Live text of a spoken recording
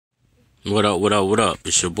What up, what up, what up?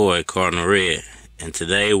 It's your boy, Cardinal Red. And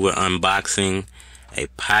today we're unboxing a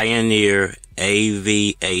Pioneer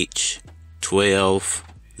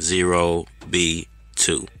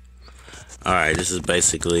AVH-120BT. Alright, this is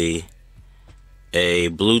basically a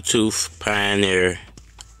Bluetooth Pioneer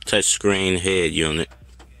touchscreen head unit.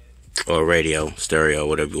 Or radio, stereo,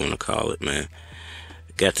 whatever you want to call it, man.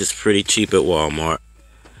 Got this pretty cheap at Walmart.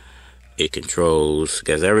 It controls,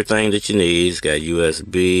 got everything that you need. It's got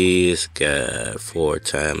USB, it's got 4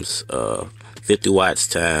 times 50 watts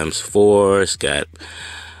times 4, it's got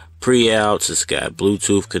pre-outs, it's got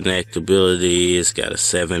Bluetooth connectability, it's got a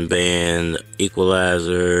 7-band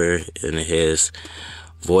equalizer, and it has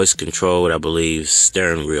voice control, I believe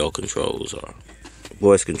steering wheel controls, or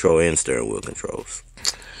voice control and steering wheel controls.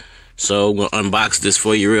 So we'll unbox this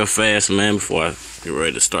for you real fast, man, before I get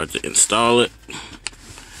ready to start to install it.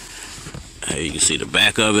 You can see the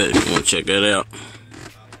back of it if you want to check that out.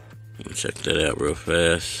 Check that out real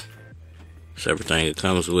fast. It's everything it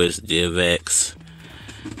comes with, DivX.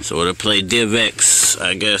 So it'll play DivX,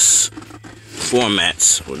 I guess,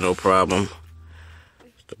 formats with no problem.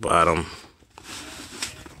 The bottom.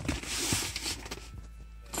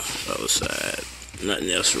 Other side. Nothing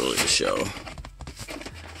else really to show.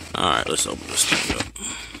 Alright, let's open this thing up.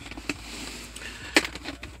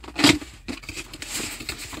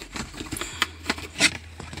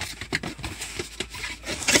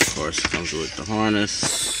 Of course, it comes with the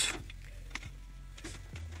harness,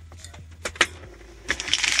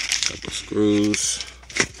 couple screws,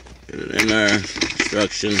 get it in there,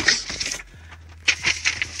 instructions,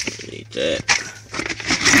 we need that,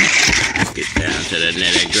 get down to the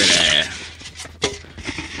nitty-gritty.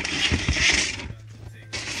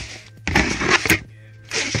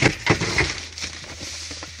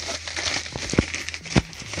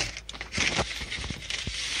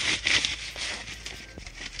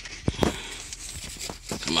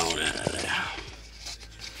 Come on out of there.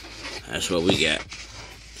 That's what we got.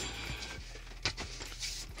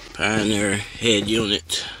 Pioneer head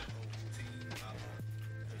unit.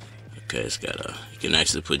 Okay, it's got a, you can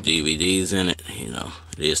actually put DVDs in it. You know,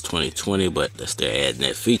 it is 2020, but they're still adding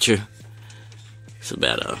that feature. It's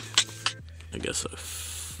about a, I guess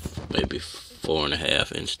maybe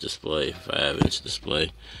 4.5 inch display, 5 inch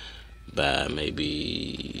display by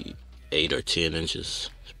maybe 8 or 10 inches.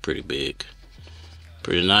 It's pretty big.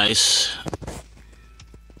 Pretty nice.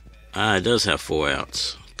 It does have 4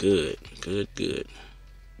 outs. Good, good, good.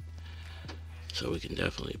 So we can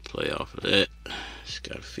definitely play off of that. It's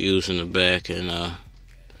got a fuse in the back and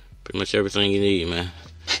pretty much everything you need, man.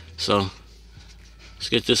 So let's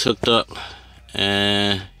get this hooked up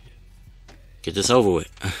and get this over with.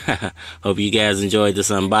 Hope you guys enjoyed this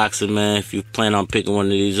unboxing, man. If you plan on picking one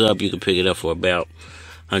of these up, you can pick it up for about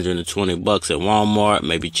 $120 at Walmart,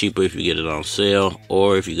 maybe cheaper if you get it on sale,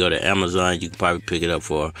 or if you go to Amazon, you can probably pick it up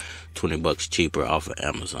for $20 cheaper off of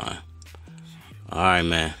Amazon. Alright,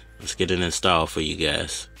 man, let's get it installed for you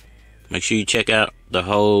guys. Make sure you check out the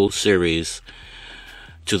whole series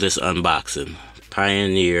to this unboxing.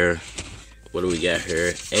 Pioneer, what do we got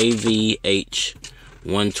here?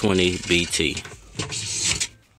 AVH-120BT.